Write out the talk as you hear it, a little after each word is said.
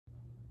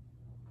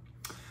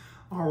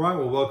All right,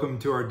 well, welcome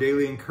to our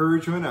daily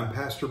encouragement. I'm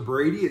Pastor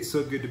Brady. It's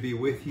so good to be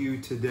with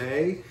you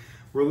today.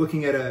 We're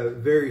looking at a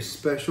very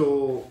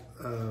special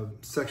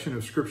section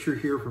of scripture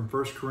here from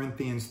 1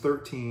 Corinthians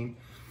 13,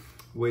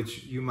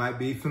 which you might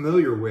be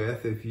familiar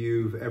with if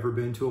you've ever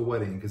been to a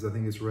wedding, because I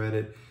think it's read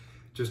at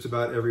just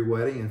about every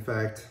wedding. In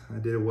fact, I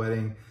did a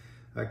wedding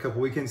a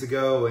couple weekends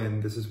ago,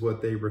 and this is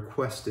what they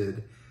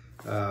requested.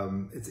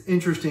 It's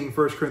interesting,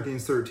 1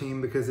 Corinthians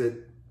 13, because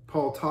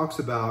Paul talks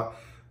about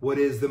what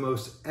is the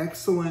most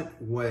excellent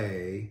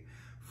way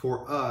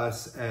for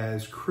us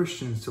as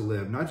Christians to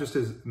live, not just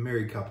as a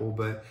married couple,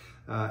 but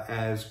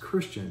as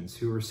Christians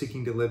who are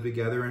seeking to live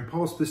together. And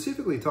Paul's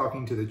specifically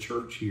talking to the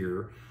church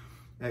here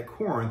at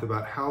Corinth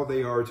about how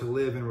they are to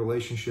live in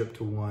relationship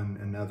to one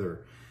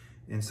another.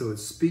 And so it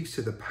speaks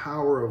to the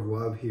power of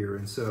love here.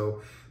 And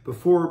so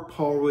before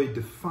Paul really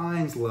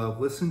defines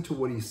love, listen to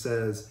what he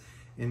says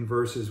in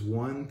verses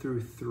 1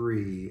 through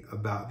 3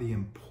 about the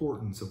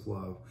importance of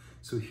love.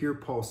 So here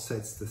Paul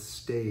sets the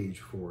stage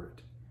for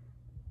it.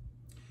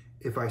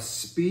 If I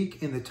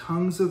speak in the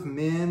tongues of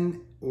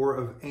men or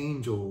of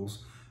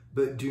angels,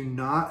 but do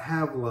not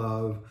have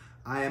love,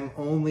 I am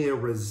only a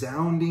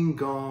resounding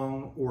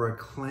gong or a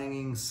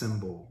clanging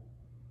cymbal.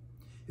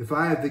 If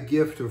I have the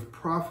gift of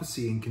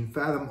prophecy and can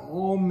fathom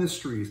all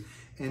mysteries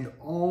and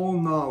all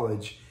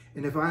knowledge,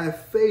 and if I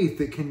have faith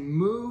that can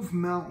move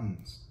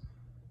mountains,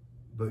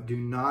 but do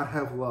not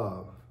have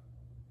love,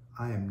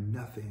 I am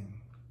nothing.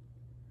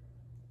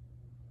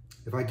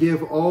 If I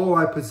give all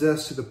I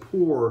possess to the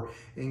poor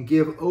and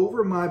give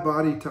over my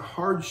body to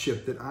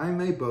hardship that I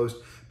may boast,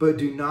 but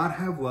do not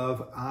have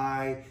love,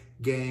 I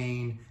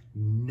gain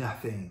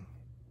nothing.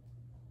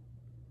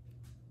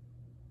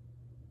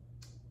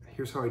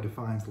 Here's how he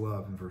defines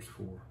love in verse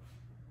 4.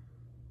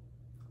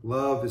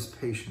 Love is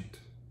patient.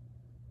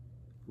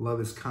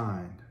 Love is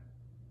kind.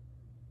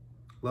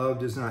 Love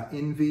does not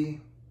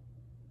envy.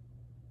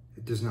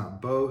 It does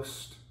not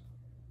boast.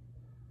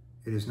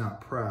 It is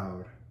not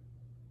proud.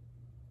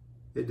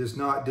 It does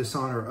not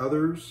dishonor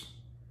others.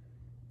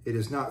 It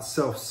is not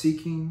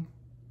self-seeking.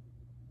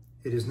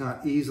 It is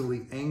not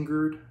easily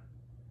angered.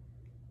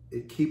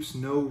 It keeps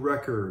no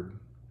record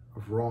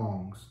of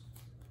wrongs.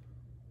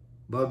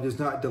 Love does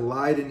not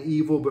delight in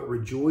evil, but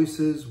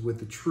rejoices with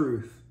the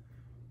truth.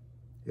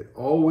 It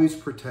always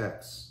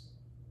protects,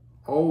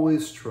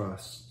 always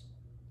trusts,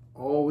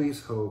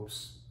 always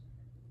hopes,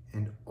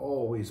 and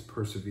always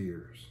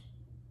perseveres.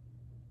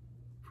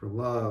 For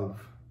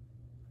love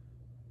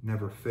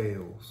never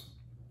fails.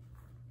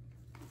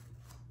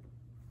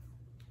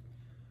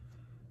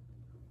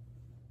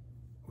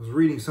 I was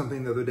reading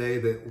something the other day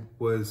that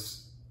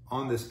was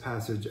on this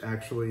passage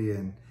actually,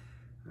 and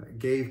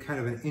gave kind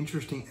of an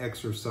interesting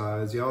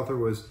exercise. The author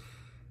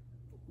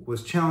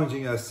was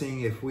challenging us,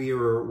 seeing if we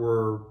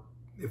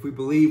if we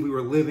believe we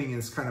were living in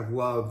this kind of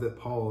love that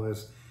Paul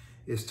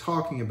is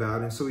talking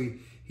about. And so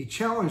he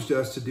challenged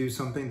us to do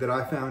something that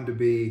I found to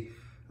be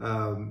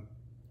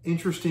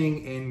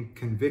interesting and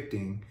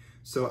convicting.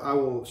 So I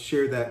will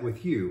share that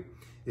with you.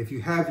 If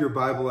you have your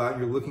Bible out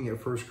and you're looking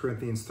at 1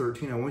 Corinthians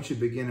 13, I want you to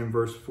begin in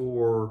verse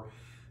 4,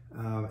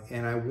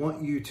 and I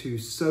want you to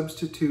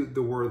substitute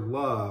the word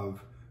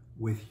love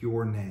with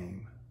your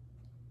name.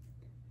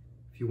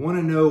 If you want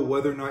to know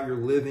whether or not you're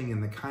living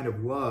in the kind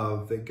of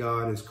love that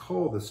God has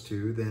called us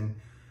to,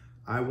 then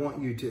I want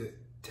you to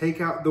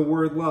take out the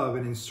word love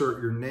and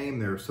insert your name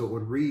there, so it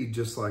would read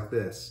just like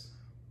this.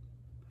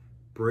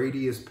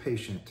 Brady is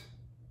patient.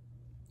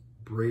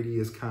 Brady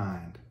is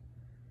kind.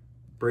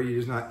 Brady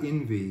does not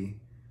envy,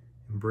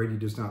 and Brady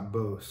does not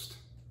boast,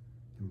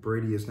 and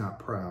Brady is not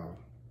proud.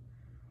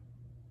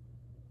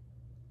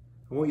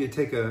 I want you to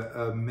take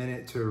a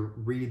minute to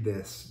read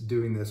this,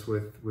 doing this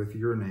with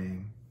your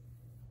name.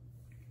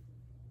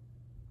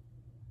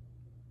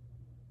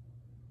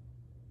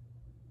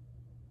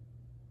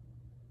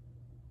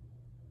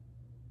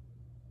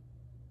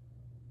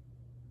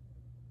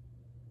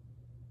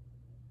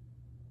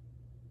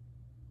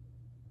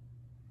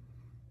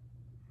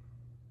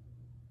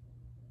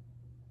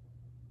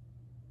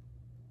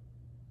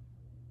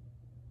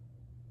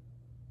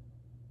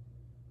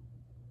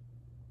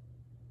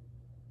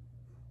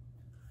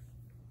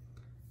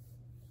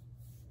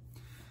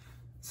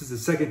 This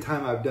is the second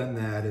time I've done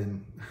that,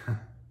 and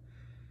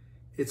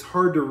it's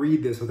hard to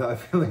read this without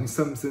feeling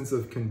some sense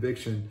of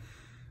conviction.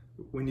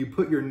 When you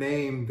put your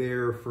name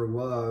there for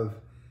love,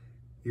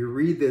 you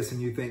read this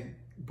and you think,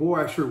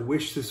 boy, I sure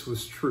wish this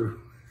was true.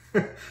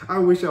 I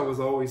wish I was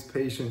always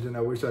patient, and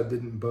I wish I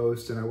didn't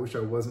boast, and I wish I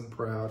wasn't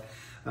proud.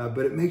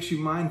 But it makes you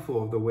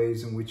mindful of the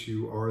ways in which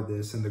you are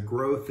this and the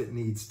growth that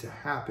needs to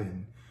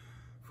happen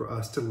for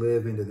us to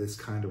live into this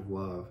kind of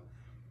love.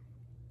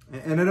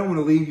 And I don't want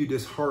to leave you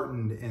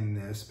disheartened in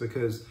this,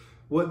 because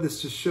what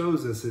this just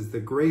shows us is the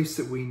grace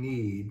that we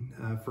need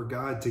for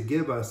God to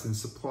give us and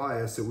supply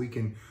us, so we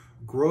can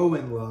grow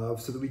in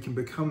love, so that we can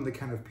become the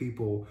kind of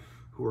people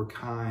who are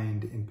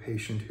kind and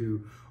patient,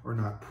 who are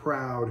not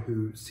proud,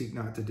 who seek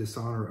not to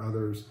dishonor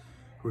others,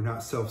 who are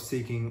not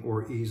self-seeking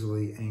or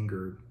easily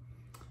angered.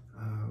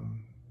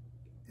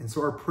 And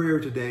so our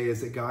prayer today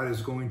is that God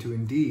is going to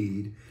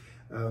indeed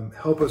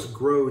help us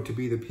grow to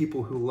be the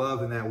people who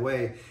love in that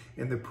way.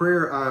 And the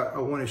prayer I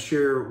want to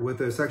share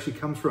with us actually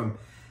comes from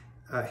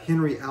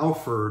Henry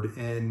Alford,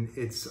 and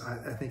it's,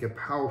 I think, a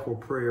powerful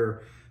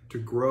prayer to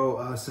grow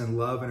us in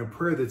love, and a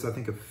prayer that's, I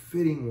think, a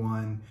fitting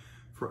one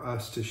for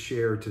us to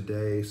share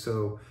today.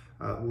 So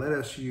let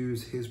us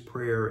use his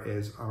prayer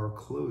as our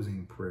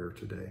closing prayer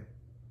today.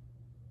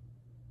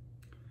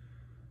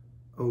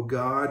 O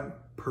God,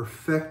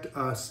 perfect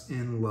us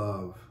in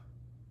love,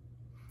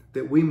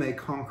 that we may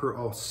conquer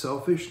all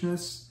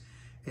selfishness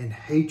and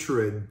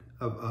hatred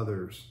of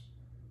others.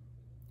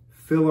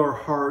 Fill our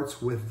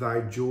hearts with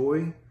thy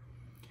joy,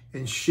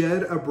 and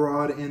shed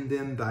abroad in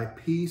them thy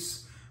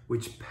peace,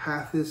 which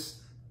passeth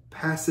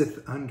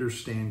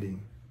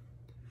understanding.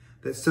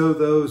 That so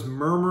those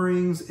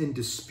murmurings and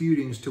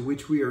disputings to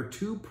which we are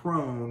too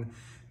prone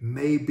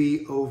may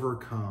be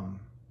overcome.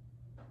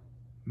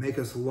 Make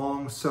us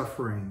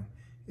long-suffering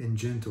and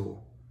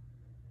gentle,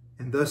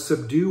 and thus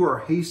subdue our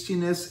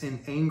hastiness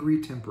and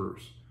angry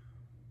tempers,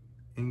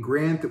 and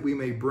grant that we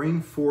may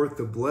bring forth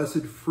the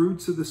blessed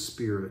fruits of the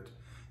Spirit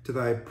to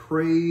thy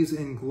praise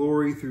and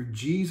glory through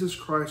Jesus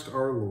Christ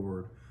our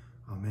Lord.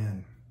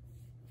 Amen.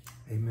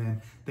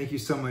 Amen. Thank you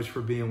so much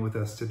for being with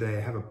us today.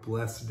 Have a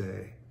blessed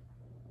day.